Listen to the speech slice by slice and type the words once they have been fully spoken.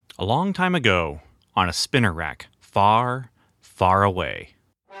A long time ago, on a spinner rack, far, far away.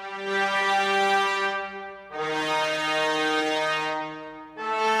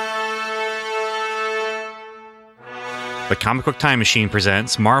 The Comic Book Time Machine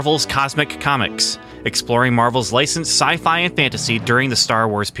presents Marvel's Cosmic Comics, exploring Marvel's licensed sci-fi and fantasy during the Star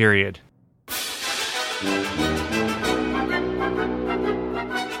Wars period.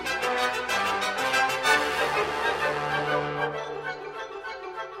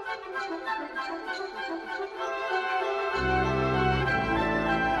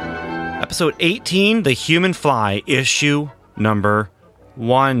 Episode 18, The Human Fly, issue number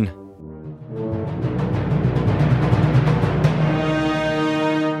 1.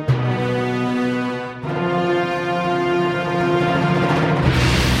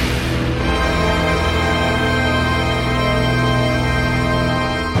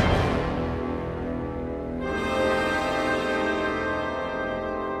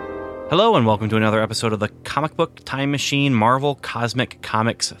 Hello and welcome to another episode of the Comic Book Time Machine Marvel Cosmic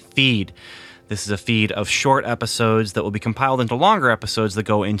Comics feed. This is a feed of short episodes that will be compiled into longer episodes that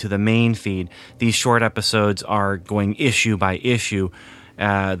go into the main feed. These short episodes are going issue by issue.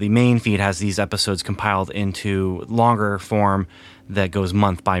 The main feed has these episodes compiled into longer form that goes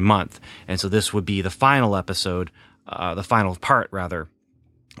month by month. And so this would be the final episode, the final part rather,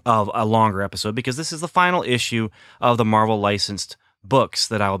 of a longer episode, because this is the final issue of the Marvel licensed books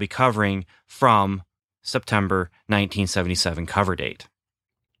that I will be covering from September 1977 cover date.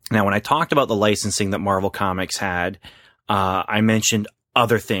 Now, when I talked about the licensing that Marvel Comics had, I mentioned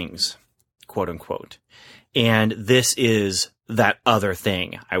other things, quote unquote. And this is that other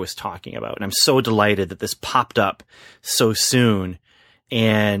thing I was talking about. And I'm so delighted that this popped up so soon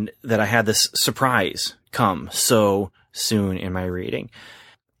and that I had this surprise come so soon in my reading.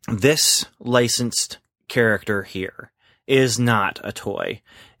 This licensed character here is not a toy,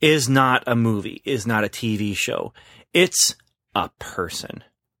 is not a movie, is not a TV show. It's a person.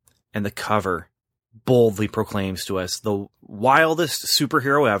 And the cover boldly proclaims to us the wildest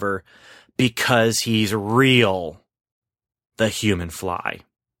superhero ever because he's real. The Human Fly.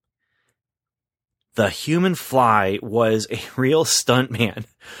 The Human Fly was a real stuntman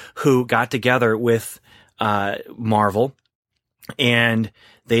who got together with Marvel, and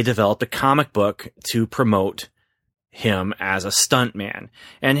they developed a comic book to promote him as a stuntman.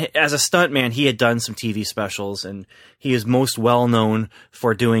 And as a stuntman, he had done some TV specials, and he is most well known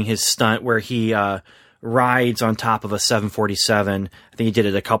for doing his stunt where he rides on top of a 747. I think he did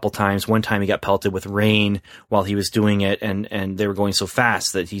it a couple times. One time he got pelted with rain while he was doing it, and they were going so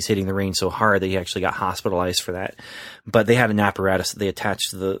fast that he's hitting the rain so hard that he actually got hospitalized for that. But they had an apparatus that they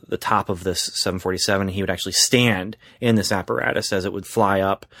attached to the top of this 747, and he would actually stand in this apparatus as it would fly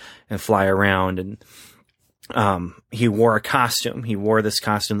up and fly around. And he wore a costume. He wore this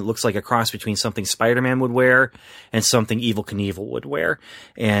costume that looks like a cross between something Spider-Man would wear and something Evel Knievel would wear.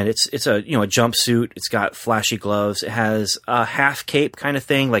 And it's a, a jumpsuit. It's got flashy gloves. It has a half cape kind of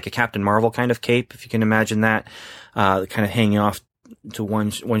thing, like a Captain Marvel kind of cape, if you can imagine that, kind of hanging off to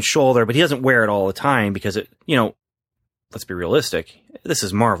one shoulder, but he doesn't wear it all the time because let's be realistic. This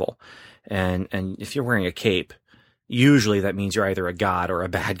is Marvel. And if you're wearing a cape, usually that means you're either a god or a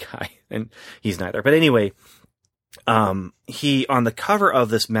bad guy, and he's neither. But anyway, he, on the cover of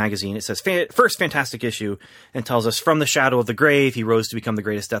this magazine, it says first fantastic issue, and tells us from the shadow of the grave, he rose to become the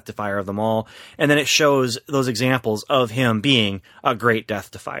greatest death defier of them all. And then it shows those examples of him being a great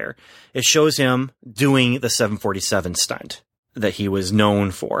death defier. It shows him doing the 747 stunt that he was known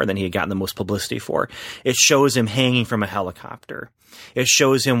for, that he had gotten the most publicity for. It shows him hanging from a helicopter. It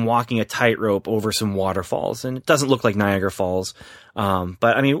shows him walking a tightrope over some waterfalls, and it doesn't look like Niagara Falls.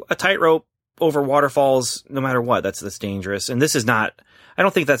 But I mean, a tightrope over waterfalls, no matter what, that's dangerous. And this is not, I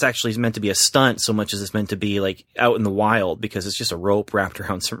don't think that's actually meant to be a stunt so much as it's meant to be like out in the wild, because it's just a rope wrapped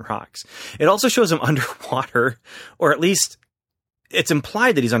around some rocks. It also shows him underwater, or at least it's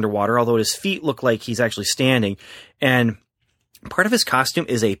implied that he's underwater, although his feet look like he's actually standing. And part of his costume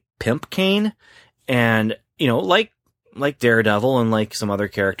is a pimp cane. And, like Daredevil and like some other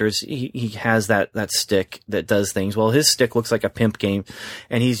characters, he has that stick that does things. Well, his stick looks like a pimp cane,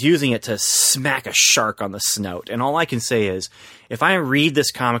 and he's using it to smack a shark on the snout. And all I can say is, if I read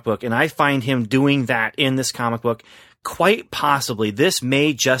this comic book and I find him doing that in this comic book, quite possibly this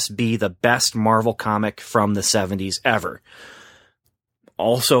may just be the best Marvel comic from the 70s ever.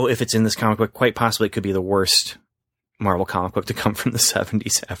 Also, if it's in this comic book, quite possibly it could be the worst Marvel comic book to come from the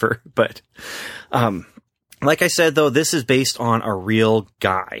 70s ever. But, like I said, though, this is based on a real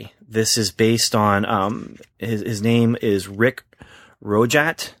guy. This is based on, his name is Rick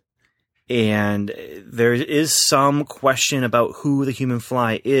Rojat, And there is some question about who the Human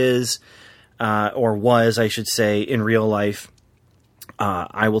Fly is, or was, I should say, in real life.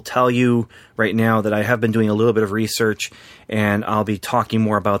 I will tell you right now that I have been doing a little bit of research, and I'll be talking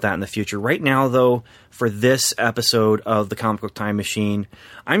more about that in the future. Right now, though, for this episode of the Comic Book Time Machine,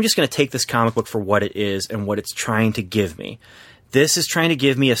 I'm just going to take this comic book for what it is and what it's trying to give me. This is trying to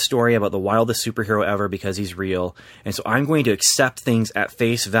give me a story about the wildest superhero ever because he's real, and so I'm going to accept things at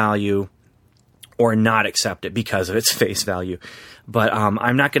face value or not accept it because of its face value. But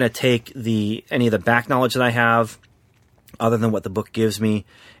I'm not going to take any of the back knowledge that I have other than what the book gives me.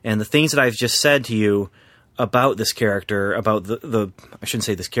 And the things that I've just said to you about this character, about I shouldn't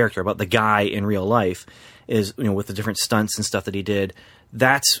say this character, about the guy in real life is, with the different stunts and stuff that he did,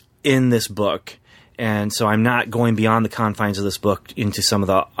 that's in this book. And so I'm not going beyond the confines of this book into some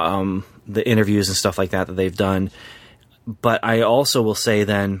of the interviews and stuff like that they've done. But I also will say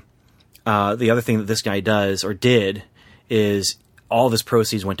then, the other thing that this guy does or did is all of his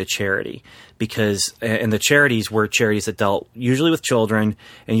proceeds went to charity and the charities were charities that dealt usually with children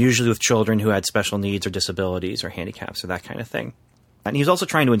and usually with children who had special needs or disabilities or handicaps or that kind of thing. And he was also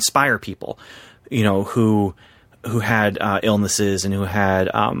trying to inspire people, who had illnesses and who had,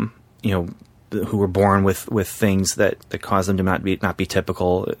 who were born with things that caused them to not be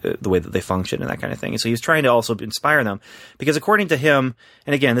typical the way that they function and that kind of thing. And so he was trying to also inspire them because according to him,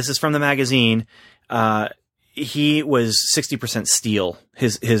 and again, this is from the magazine, he was 60% steel.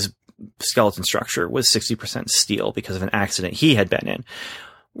 His skeleton structure was 60% steel because of an accident he had been in.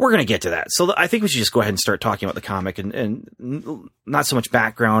 We're going to get to that. So I think we should just go ahead and start talking about the comic and not so much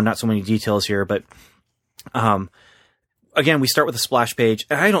background, not so many details here, but, again, we start with a splash page,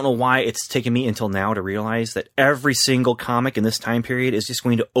 and I don't know why it's taken me until now to realize that every single comic in this time period is just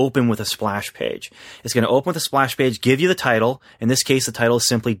going to open with a splash page. It's going to open with a splash page, give you the title. In this case, the title is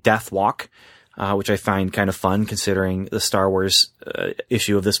simply Death Walk, which I find kind of fun considering the Star Wars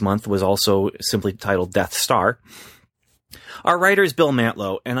issue of this month was also simply titled Death Star. Our writer is Bill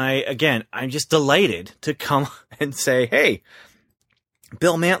Mantlo, and I'm just delighted to come and say, hey,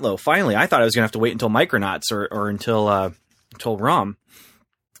 Bill Mantlo, finally. I thought I was going to have to wait until Micronauts or until ROM.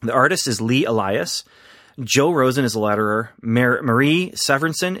 The artist is Lee Elias. Joe Rosen is the letterer. Marie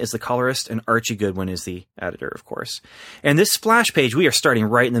Severinsen is the colorist, and Archie Goodwin is the editor, of course. And this splash page, we are starting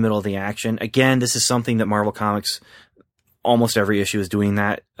right in the middle of the action. Again, this is something that Marvel Comics, almost every issue is doing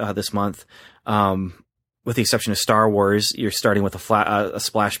that this month. With the exception of Star Wars, you're starting with a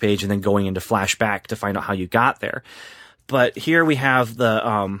splash page and then going into flashback to find out how you got there. But here we have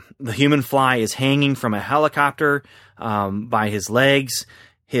the Human Fly is hanging from a helicopter by his legs.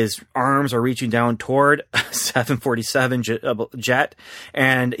 His arms are reaching down toward a 747 jet,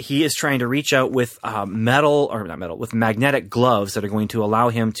 and he is trying to reach out with with magnetic gloves that are going to allow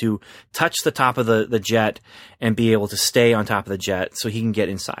him to touch the top of the jet and be able to stay on top of the jet so he can get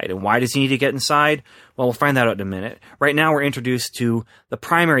inside. And why does he need to get inside? Well, we'll find that out in a minute. Right now, we're introduced to the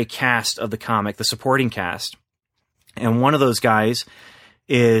primary cast of the comic, the supporting cast. And one of those guys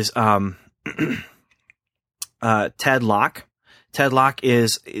is Ted Locke. Ted Locke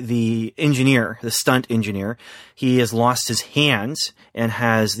is the engineer, the stunt engineer. He has lost his hands and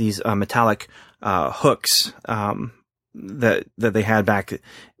has these metallic hooks that they had back in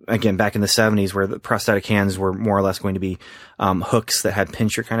the 70s, where the prosthetic hands were more or less going to be hooks that had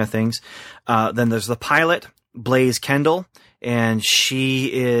pincher kind of things. Then there's the pilot, Blaze Kendall, and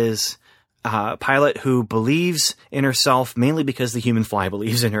she is pilot who believes in herself mainly because the Human Fly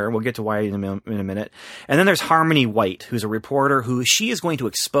believes in her. We'll get to why in a minute. And then there's Harmony White, who's a reporter who she is going to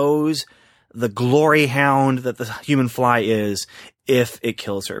expose the glory hound that the Human Fly is if it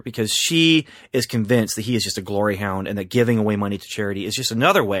kills her, because she is convinced that he is just a glory hound and that giving away money to charity is just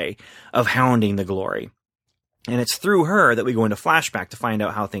another way of hounding the glory. And it's through her that we go into flashback to find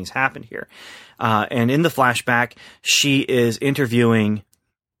out how things happened here. And in the flashback, she is interviewing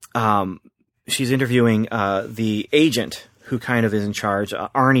the agent who kind of is in charge,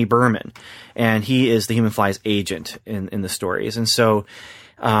 Arnie Berman, and he is the Human Fly's agent in the stories. And so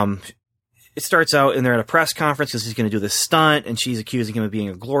it starts out, and they're at a press conference because he's going to do this stunt, and she's accusing him of being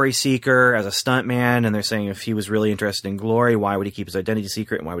a glory seeker as a stunt man, and they're saying if he was really interested in glory, why would he keep his identity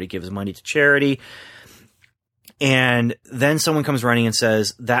secret, and why would he give his money to charity? And then someone comes running and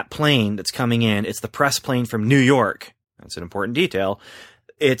says, that plane that's coming in, it's the press plane from New York. That's an important detail.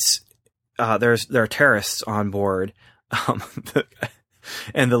 There are terrorists on board,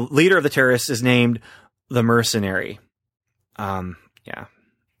 and the leader of the terrorists is named the Mercenary.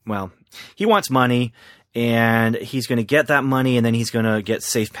 Well, he wants money, and he's going to get that money, and then he's going to get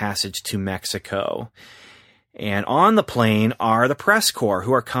safe passage to Mexico. And on the plane are the press corps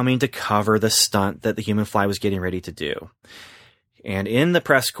who are coming to cover the stunt that the Human Fly was getting ready to do. And in the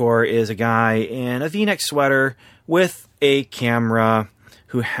press corps is a guy in a V-neck sweater with a camera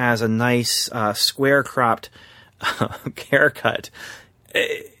who has a nice square-cropped haircut.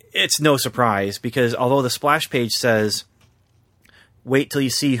 It's no surprise because although the splash page says, wait till you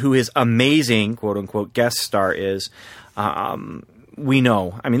see who his amazing, quote-unquote, guest star is, we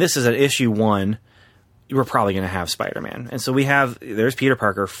know. I mean, this is an issue 1. We're probably going to have Spider-Man. And so there's Peter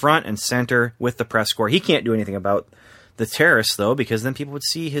Parker front and center with the press corps. He can't do anything about the terrorists, though, because then people would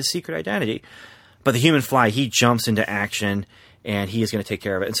see his secret identity. But the Human Fly, he jumps into action, and he is going to take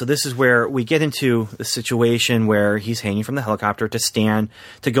care of it. And so this is where we get into the situation where he's hanging from the helicopter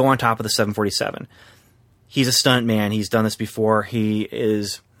to go on top of the 747. He's a stunt man. He's done this before. He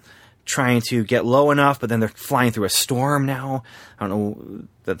is trying to get low enough, but then they're flying through a storm now. I don't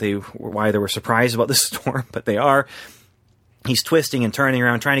know why they were surprised about this storm, but they are. He's twisting and turning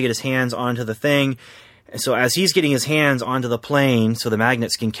around, trying to get his hands onto the thing. And so as he's getting his hands onto the plane so the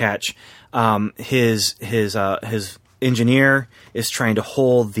magnets can catch, his engineer is trying to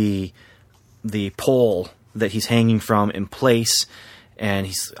hold the pole that he's hanging from in place.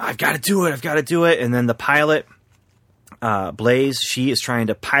 And I've got to do it. And then the pilot, Blaze, she is trying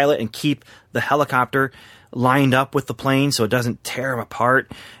to pilot and keep the helicopter lined up with the plane so it doesn't tear them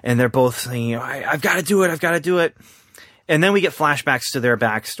apart. And they're both saying, I've got to do it. And then we get flashbacks to their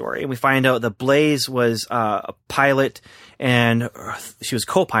backstory. And we find out that Blaze was a pilot, and she was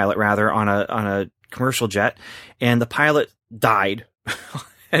co-pilot, rather, on a commercial jet. And the pilot died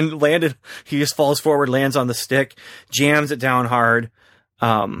and landed. He just falls forward, lands on the stick, jams it down hard.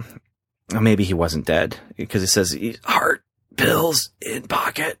 Maybe he wasn't dead because it says heart, pills in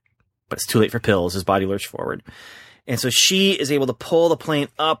pocket, but it's too late for pills. His body lurched forward. And so she is able to pull the plane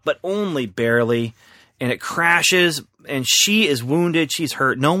up, but only barely. And it crashes, and she is wounded. She's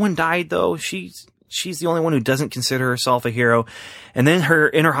hurt. No one died, though. She's the only one who doesn't consider herself a hero. And then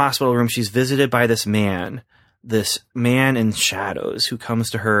in her hospital room, she's visited by this man in shadows who comes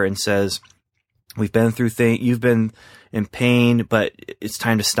to her and says, we've been through things. You've been in pain, but it's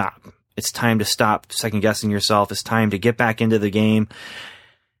time to stop. It's time to stop second-guessing yourself. It's time to get back into the game.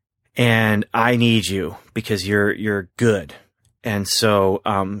 And I need you because you're good. And so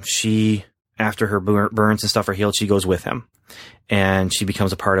she, after her burns and stuff are healed, she goes with him. And she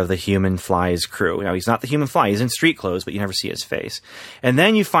becomes a part of the Human Fly's crew. Now, he's not the Human Fly. He's in street clothes, but you never see his face. And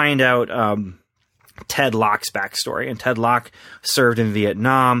then you find out Ted Lock's backstory. And Ted Lock served in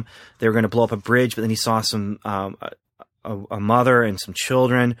Vietnam. They were going to blow up a bridge, but then he saw some a mother and some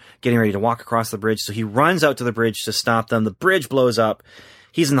children getting ready to walk across the bridge. So he runs out to the bridge to stop them. The bridge blows up.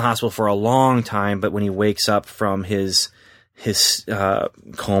 He's in the hospital for a long time, but when he wakes up from his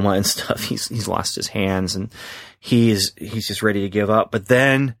coma and stuff, he's lost his hands and he's just ready to give up. But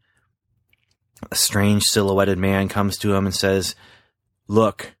then a strange silhouetted man comes to him and says,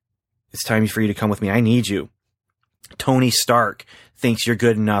 look, it's time for you to come with me. I need you. Tony Stark thinks you're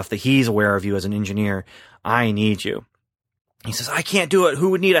good enough that he's aware of you as an engineer. I need you. He says, I can't do it.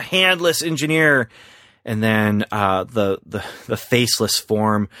 Who would need a handless engineer? And then the faceless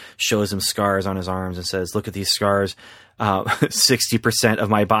form shows him scars on his arms and says, look at these scars. 60%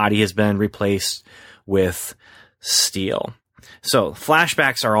 of my body has been replaced with steel. So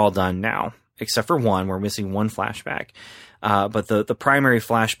flashbacks are all done now, except for one. We're missing one flashback. But the primary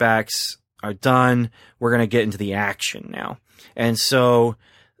flashbacks are done. We're going to get into the action now. And so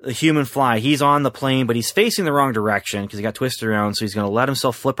the Human Fly, he's on the plane, but he's facing the wrong direction because he got twisted around. So he's going to let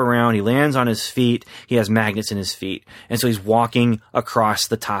himself flip around. He lands on his feet. He has magnets in his feet. And so he's walking across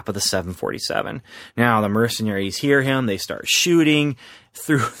the top of the 747. Now the mercenaries hear him. They start shooting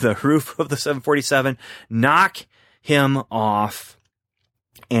through the roof of the 747, knock him off.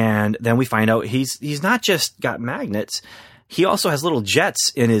 And then we find out he's not just got magnets. He also has little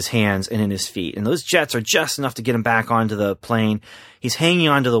jets in his hands and in his feet. And those jets are just enough to get him back onto the plane. He's hanging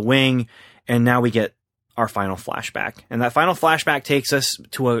onto the wing. And now we get our final flashback. And that final flashback takes us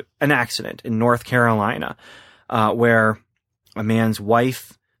to an accident in North Carolina, where a man's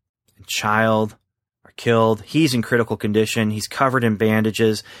wife and child are killed. He's in critical condition. He's covered in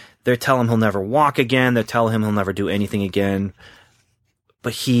bandages. They tell him he'll never walk again. They tell him he'll never do anything again.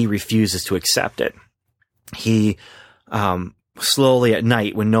 But he refuses to accept it. He slowly at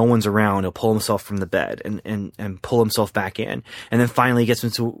night when no one's around, he'll pull himself from the bed and pull himself back in. And then finally he gets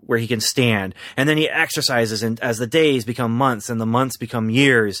into where he can stand. And then he exercises, and as the days become months and the months become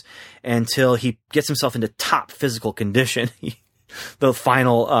years until he gets himself into top physical condition. The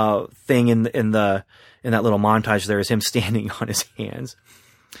final thing in that little montage there is him standing on his hands.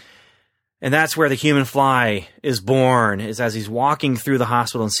 And that's where the Human Fly is born, is as he's walking through the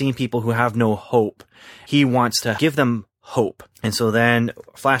hospital and seeing people who have no hope. He wants to give them hope. And so then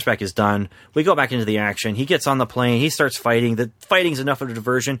flashback is done. We go back into the action. He gets on the plane. He starts fighting. The fighting's enough of a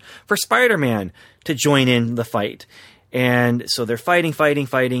diversion for Spider-Man to join in the fight. And so they're fighting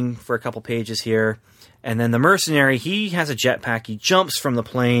for a couple pages here. And then the mercenary, he has a jetpack. He jumps from the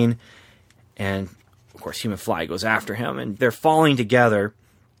plane. And, of course, Human Fly goes after him. And they're falling together.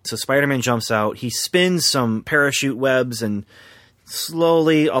 So Spider-Man jumps out. He spins some parachute webs and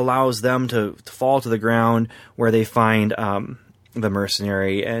slowly allows them to fall to the ground, where they find the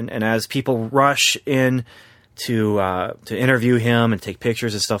mercenary. And as people rush in to interview him and take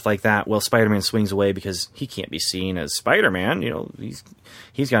pictures and stuff like that, well, Spider-Man swings away because he can't be seen as Spider-Man.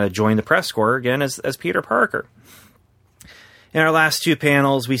 He's got to join the press corps again as Peter Parker. In our last two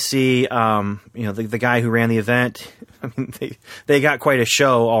panels, we see the guy who ran the event. I mean, they got quite a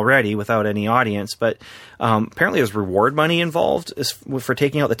show already without any audience, but apparently there's reward money involved for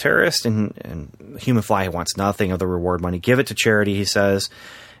taking out the terrorist, and Human Fly wants nothing of the reward money. Give it to charity, he says.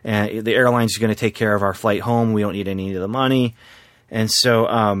 And the airline's going to take care of our flight home. We don't need any of the money. And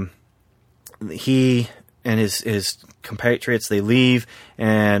so he and his compatriots, they leave,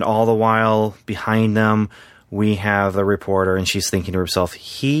 and all the while behind them, we have the reporter, and she's thinking to herself,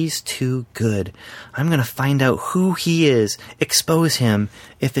 he's too good. I'm going to find out who he is, expose him,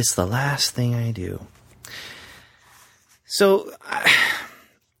 if it's the last thing I do. So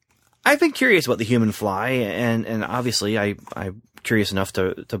I've been curious about the Human Fly, and obviously I'm curious enough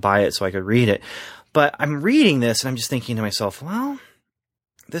to buy it so I could read it. But I'm reading this, and I'm just thinking to myself, well,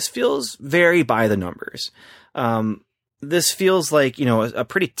 this feels very by the numbers. This feels like, a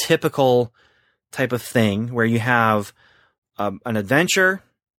pretty typical type of thing where you have an adventure,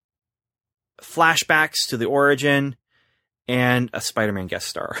 flashbacks to the origin, and a Spider-Man guest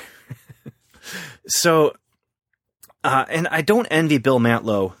star. So, and I don't envy Bill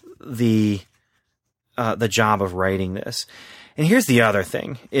Mantlo the job of writing this. And here's the other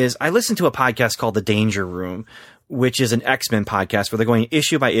thing, is I listened to a podcast called The Danger Room, which is an X-Men podcast where they're going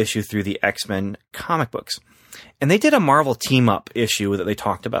issue by issue through the X-Men comic books. And they did a Marvel team-up issue that they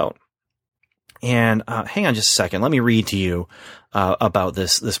talked about. And hang on just a second. Let me read to you about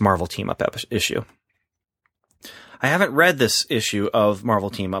this Marvel Team-Up issue. I haven't read this issue of Marvel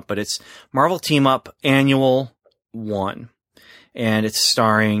Team-Up, but it's Marvel Team-Up Annual 1. And it's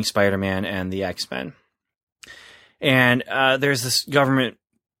starring Spider-Man and the X-Men. And there's this government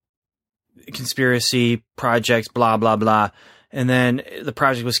conspiracy project, blah, blah, blah. And then the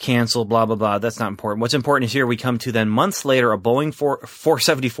project was canceled, blah, blah, blah. That's not important. What's important is here we come to then months later, a Boeing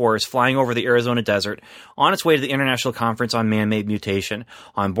 474 is flying over the Arizona desert on its way to the International Conference on Man-Made Mutation.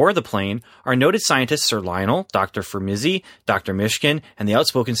 On board the plane are noted scientists Sir Lionel, Dr. Firmizzi, Dr. Mishkin, and the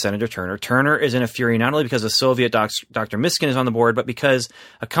outspoken Senator Turner. Turner is in a fury not only because the Soviet Dr. Mishkin is on the board, but because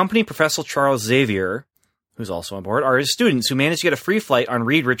accompanying Professor Charles Xavier, who's also on board, are his students who managed to get a free flight on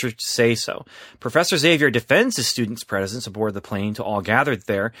Reed Richards' say-so. Professor Xavier defends his students' presence aboard the plane to all gathered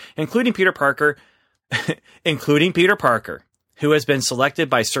there, including Peter Parker, who has been selected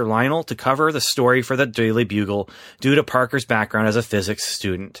by Sir Lionel to cover the story for the Daily Bugle due to Parker's background as a physics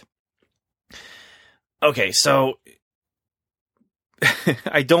student. Okay, so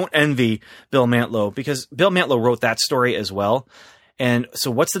I don't envy Bill Mantlo, because Bill Mantlo wrote that story as well. And so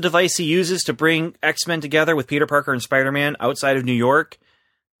what's the device he uses to bring X-Men together with Peter Parker and Spider-Man outside of New York?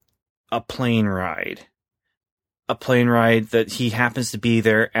 A plane ride. A plane ride that he happens to be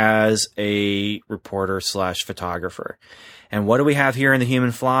there as a reporter / photographer. And what do we have here in the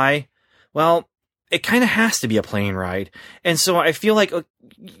Human Fly? Well, it kind of has to be a plane ride. And so I feel like,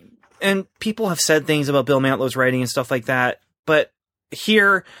 and people have said things about Bill Mantlo's writing and stuff like that, but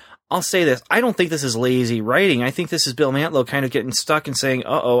here, I'll say this. I don't think this is lazy writing. I think this is Bill Mantlo kind of getting stuck and saying,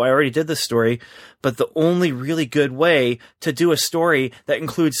 uh-oh, I already did this story. But the only really good way to do a story that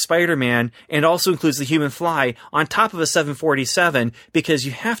includes Spider-Man and also includes the Human Fly on top of a 747, because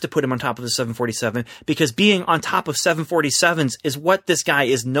you have to put him on top of the 747, because being on top of 747s is what this guy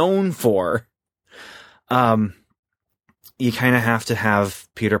is known for. You kind of have to have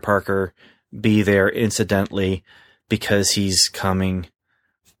Peter Parker be there incidentally because he's coming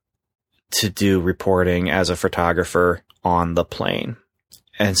to do reporting as a photographer on the plane.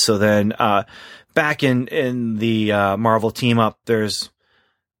 And so then back in the Marvel Team-Up, there's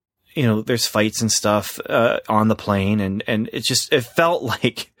fights and stuff on the plane, and it felt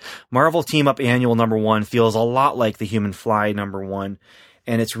like Marvel Team-Up Annual #1 feels a lot like the Human Fly #1,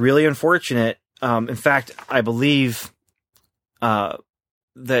 and it's really unfortunate. In fact, I believe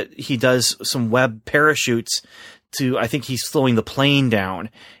that he does some web parachutes to, I think he's slowing the plane down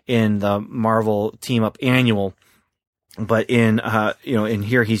in the Marvel Team Up Annual. But in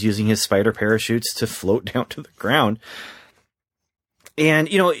here he's using his spider parachutes to float down to the ground. And,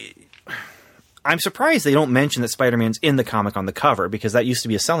 I'm surprised they don't mention that Spider-Man's in the comic on the cover, because that used to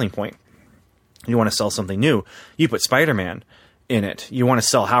be a selling point. You want to sell something new, you put Spider-Man in it. You want to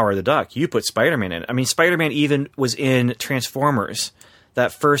sell Howard the Duck, you put Spider-Man in it. I mean, Spider-Man even was in Transformers.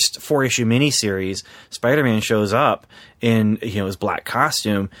 That first 4-issue miniseries, Spider-Man shows up in his black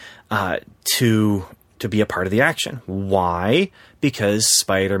costume to be a part of the action. Why? Because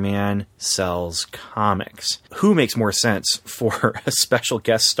Spider-Man sells comics. Who makes more sense for a special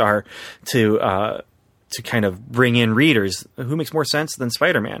guest star to kind of bring in readers? Who makes more sense than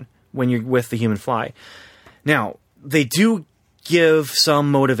Spider-Man when you're with the Human Fly? Now, they do give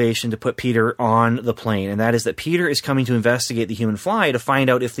some motivation to put Peter on the plane, and that is that Peter is coming to investigate the Human Fly to find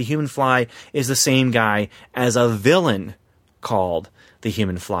out if the Human Fly is the same guy as a villain called the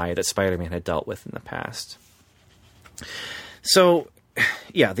Human Fly that Spider-Man had dealt with in the past. So,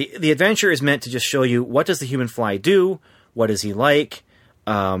 yeah, the adventure is meant to just show you, what does the Human Fly do? What is he like?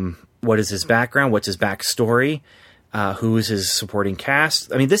 What is his background? What's his backstory? Who is his supporting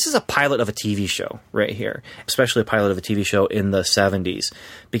cast? I mean, this is a pilot of a TV show right here, especially a pilot of a TV show in the 70s,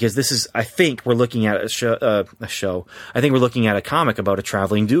 because this is, I think we're looking at a show. I think we're looking at a comic about a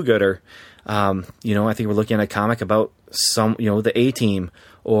traveling do-gooder. I think we're looking at a comic about the A-Team,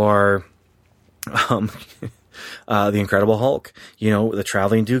 or the Incredible Hulk, the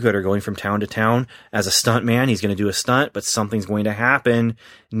traveling do-gooder going from town to town as a stunt man. He's going to do a stunt, but something's going to happen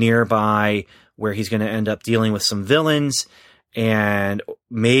nearby where he's going to end up dealing with some villains, and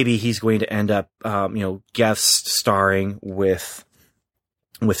maybe he's going to end up, guest starring with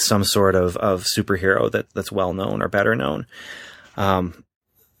some sort of superhero that's well known or better known.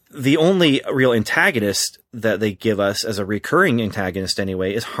 The only real antagonist that they give us, as a recurring antagonist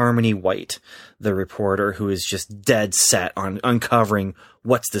anyway, is Harmony White, the reporter who is just dead set on uncovering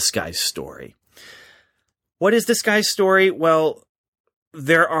what's this guy's story. What is this guy's story? Well,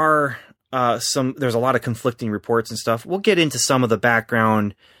 there's a lot of conflicting reports and stuff. We'll get into some of the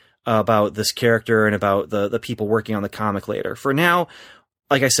background about this character and about the people working on the comic later. For now,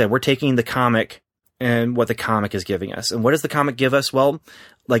 like I said, we're taking the comic and what the comic is giving us. And what does the comic give us? Well,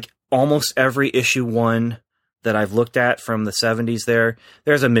 like almost every issue 1 that I've looked at from the 70s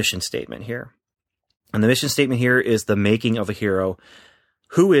there's a mission statement here. And the mission statement here is the making of a hero.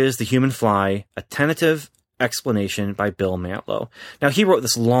 Who is the Human Fly? A tentative explanation by Bill Mantlo. Now, he wrote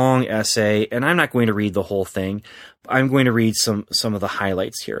this long essay, and I'm not going to read the whole thing. I'm going to read some of the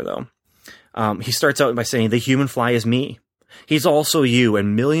highlights here, though. He starts out by saying, the Human Fly is me. He's also you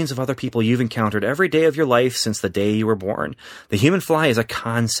and millions of other people you've encountered every day of your life since the day you were born. The Human Fly is a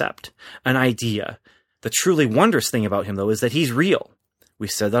concept, an idea. The truly wondrous thing about him, though, is that he's real. We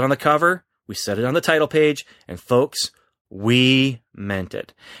said that on the cover, we said it on the title page, and folks, we meant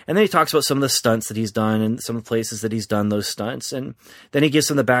it. And then he talks about some of the stunts that he's done and some of the places that he's done those stunts. And then he gives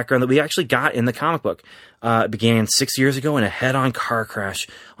some of the background that we actually got in the comic book. It began 6 years ago in a head-on car crash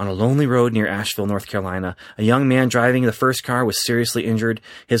on a lonely road near Asheville, North Carolina. A young man driving the first car was seriously injured.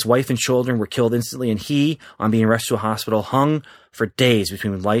 His wife and children were killed instantly, and he, on being rushed to a hospital, hung for days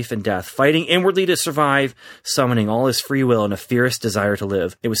between life and death, fighting inwardly to survive, summoning all his free will and a fierce desire to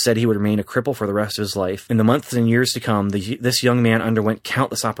live. It was said he would remain a cripple for the rest of his life. In the months and years to come, this young man underwent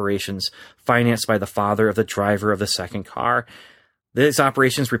countless operations, financed by the father of the driver of the second car. These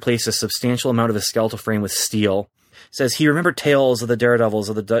operations replaced a substantial amount of his skeletal frame with steel. It says he remembered tales of the daredevils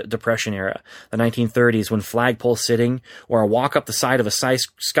of the Depression era, the 1930s, when flagpole sitting, or a walk up the side of a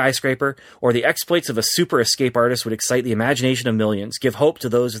skyscraper, or the exploits of a super escape artist would excite the imagination of millions, give hope to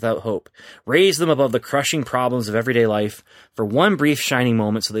those without hope, raise them above the crushing problems of everyday life for one brief shining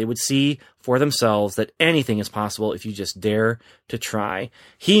moment so they would see for themselves that anything is possible if you just dare to try.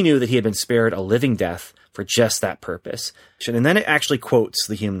 He knew that he had been spared a living death for just that purpose. And then it actually quotes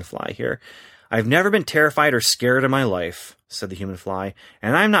the Human Fly here. I've never been terrified or scared in my life, said the Human Fly,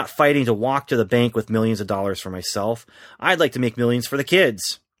 and I'm not fighting to walk to the bank with millions of dollars for myself. I'd like to make millions for the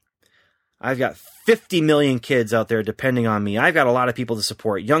kids. I've got 50 million kids out there depending on me. I've got a lot of people to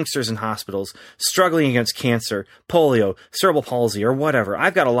support, youngsters in hospitals, struggling against cancer, polio, cerebral palsy, or whatever.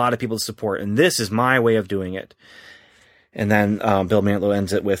 I've got a lot of people to support, and this is my way of doing it. And then Bill Mantlo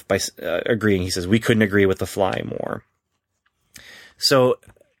ends it by agreeing. He says, we couldn't agree with the Fly more. So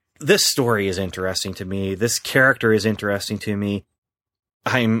this story is interesting to me. This character is interesting to me.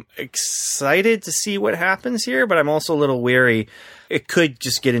 I'm excited to see what happens here, but I'm also a little wary. It could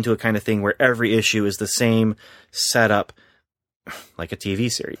just get into a kind of thing where every issue is the same setup, like a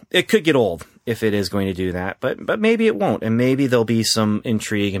TV series. It could get old if it is going to do that, but maybe it won't, and maybe there'll be some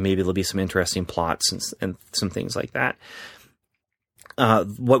intrigue, and maybe there'll be some interesting plots and some things like that.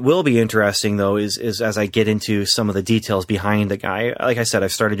 What will be interesting, though, is as I get into some of the details behind the guy. Like I said,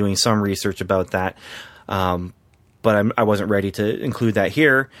 I've started doing some research about that, but I wasn't ready to include that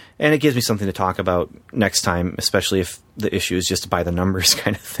here, and it gives me something to talk about next time, especially if the issue is just by the numbers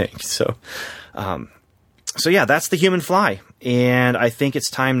kind of thing. So yeah, that's The Human Fly, and I think it's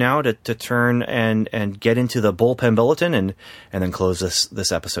time now to turn and get into the Bullpen Bulletin and then close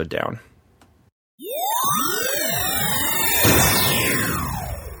this episode down.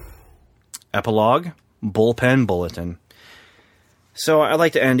 Epilogue, Bullpen Bulletin. So I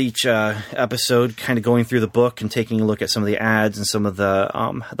like to end each episode kind of going through the book and taking a look at some of the ads and some of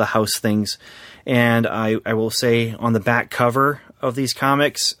the house things. And I will say on the back cover of these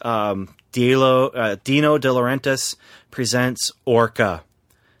comics, Dino De Laurentiis presents Orca,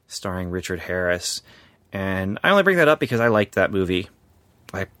 starring Richard Harris. And I only bring that up because I liked that movie.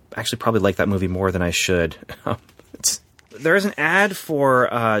 I actually probably like that movie more than I should. There is an ad for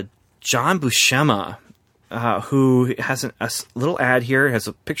John Buscema, who has a little ad here. It has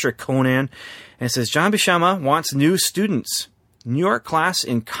a picture of Conan, and it says, John Buscema wants new students. New York class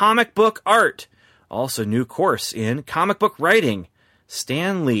in comic book art. Also new course in comic book writing.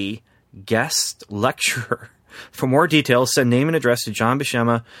 Stan Lee, guest lecturer. For more details, send name and address to John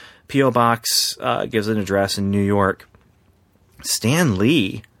Buscema. P.O. Box gives an address in New York. Stan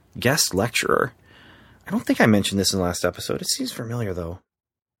Lee, guest lecturer. I don't think I mentioned this in the last episode. It seems familiar, though.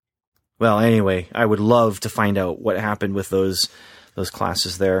 Well, anyway, I would love to find out what happened with those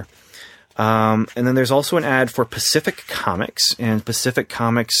classes there. And then there's also an ad for Pacific Comics, and Pacific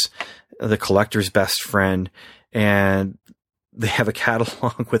Comics, the collector's best friend, and they have a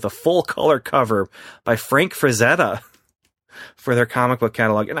catalog with a full color cover by Frank Frazetta for their comic book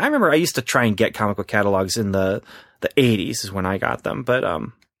catalog. And I remember I used to try and get comic book catalogs in the 80s is when I got them. But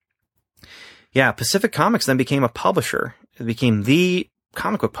yeah, Pacific Comics then became a publisher. It became the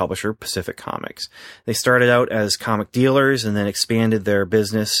comic book publisher, Pacific Comics. They started out as comic dealers and then expanded their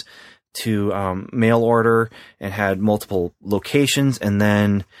business to mail order and had multiple locations, and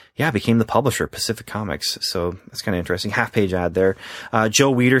then became the publisher, Pacific Comics. So that's kind of interesting. Half page ad there.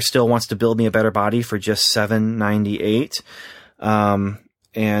 Joe Weider still wants to build me a better body for just $7.98.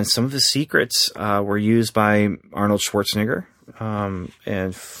 And some of his secrets were used by Arnold Schwarzenegger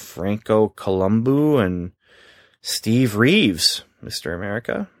and Franco Columbu and Steve Reeves, Mr.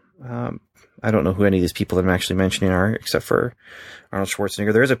 America. I don't know who any of these people that I'm actually mentioning are, except for Arnold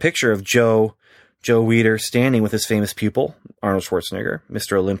Schwarzenegger. There is a picture of Joe Weider standing with his famous pupil, Arnold Schwarzenegger,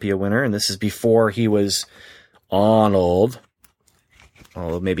 Mr. Olympia winner, and this is before he was Arnold.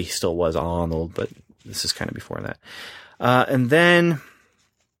 Although maybe he still was Arnold, but this is kind of before that. And then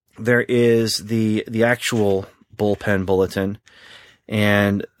there is the actual Bullpen Bulletin,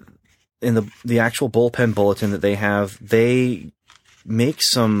 and in the actual Bullpen Bulletin that they make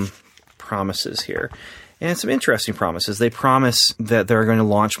some promises here, and some interesting promises. They promise that they're going to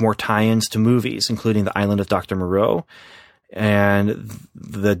launch more tie-ins to movies, including The Island of Dr. Moreau and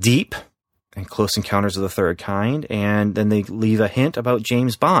The Deep and Close Encounters of the Third Kind, and then they leave a hint about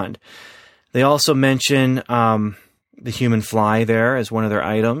James Bond. They also mention The Human Fly there as one of their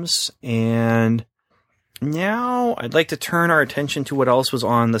items, and now I'd like to turn our attention to what else was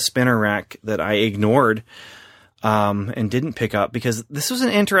on the spinner rack that I ignored and didn't pick up, because this was an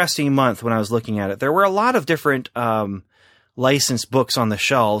interesting month when I was looking at it. There were a lot of different licensed books on the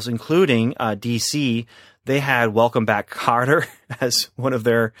shelves, including DC. They had Welcome Back, Kotter as one of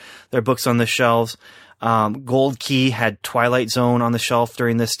their books on the shelves. Gold Key had Twilight Zone on the shelf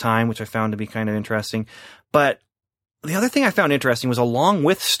during this time, which I found to be kind of interesting. But the other thing I found interesting was, along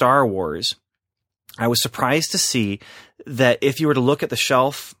with Star Wars, I was surprised to see that if you were to look at the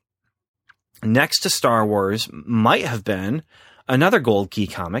shelf next to Star Wars might have been another Gold Key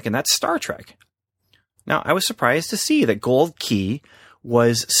comic, and that's Star Trek. Now, I was surprised to see that Gold Key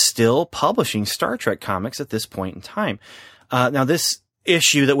was still publishing Star Trek comics at this point in time. Now, this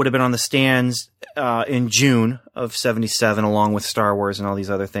issue that would have been on the stands in June of 1977, along with Star Wars and all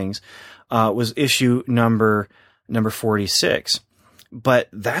these other things, was issue number 46. But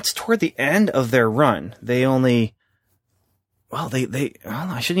that's toward the end of their run. They only... Well,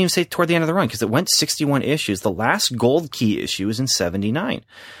 I shouldn't even say toward the end of the run, because it went 61 issues. The last Gold Key issue was in 1979.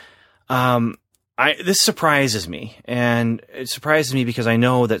 This surprises me, and it surprises me because I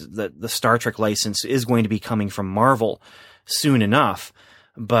know that the Star Trek license is going to be coming from Marvel soon enough.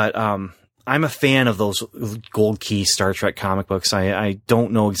 But I'm a fan of those Gold Key Star Trek comic books. I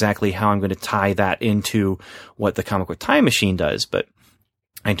don't know exactly how I'm going to tie that into what the Comic Book Time Machine does, but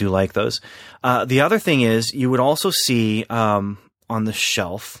I do like those. The other thing is you would also see on the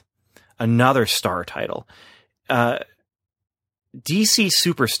shelf another Star title. DC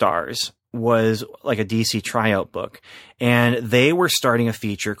Superstars was like a DC tryout book, and they were starting a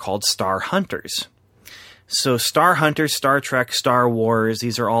feature called Star Hunters. So Star Hunters, Star Trek, Star Wars,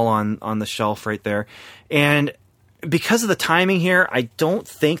 these are all on the shelf right there. And because of the timing here, I don't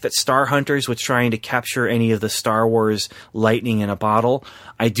think that Star Hunters was trying to capture any of the Star Wars lightning in a bottle.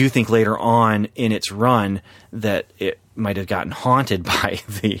 I do think later on in its run that it might have gotten haunted by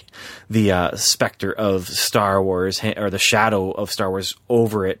the specter of Star Wars, or the shadow of Star Wars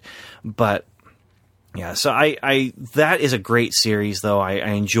over it. But yeah, so I that is a great series, though. I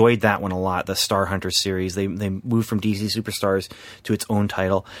enjoyed that one a lot, the Star Hunters series. They moved from DC Superstars to its own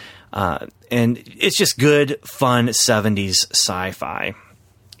title. And it's just good, fun 70s sci-fi.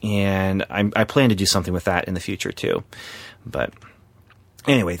 And I plan to do something with that in the future, too. But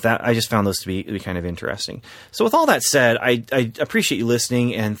anyway, that I just found those to be kind of interesting. So with all that said, I appreciate you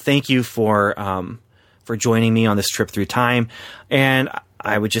listening, and thank you for joining me on this trip through time. And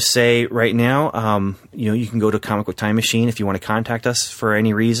I would just say right now, you can go to Comic Book Time Machine if you want to contact us for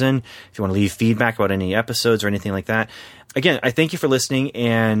any reason, if you want to leave feedback about any episodes or anything like that. Again, I thank you for listening,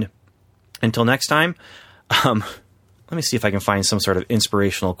 and until next time, let me see if I can find some sort of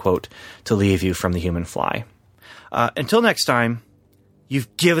inspirational quote to leave you from The Human Fly. Until next time,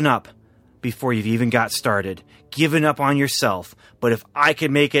 you've given up before you've even got started, given up on yourself, but if I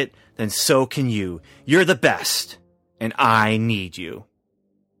can make it, then so can you. You're the best, and I need you.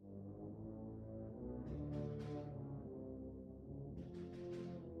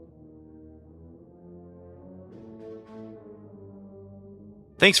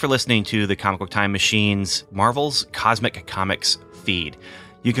 Thanks for listening to the Comic Book Time Machine's Marvel's Cosmic Comics feed.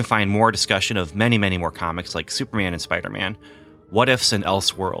 You can find more discussion of many, many more comics like Superman and Spider-Man, What Ifs and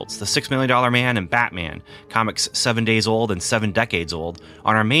Elseworlds, The $6 Million Man and Batman, comics 7 days old and 7 decades old,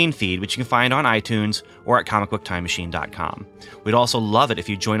 on our main feed, which you can find on iTunes or at comicbooktimemachine.com. We'd also love it if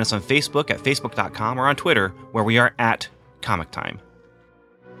you join us on Facebook at facebook.com or on Twitter, where we are at Comic Time.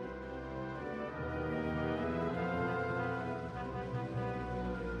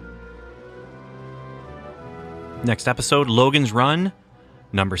 Next episode, Logan's Run,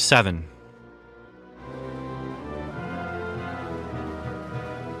 number 7.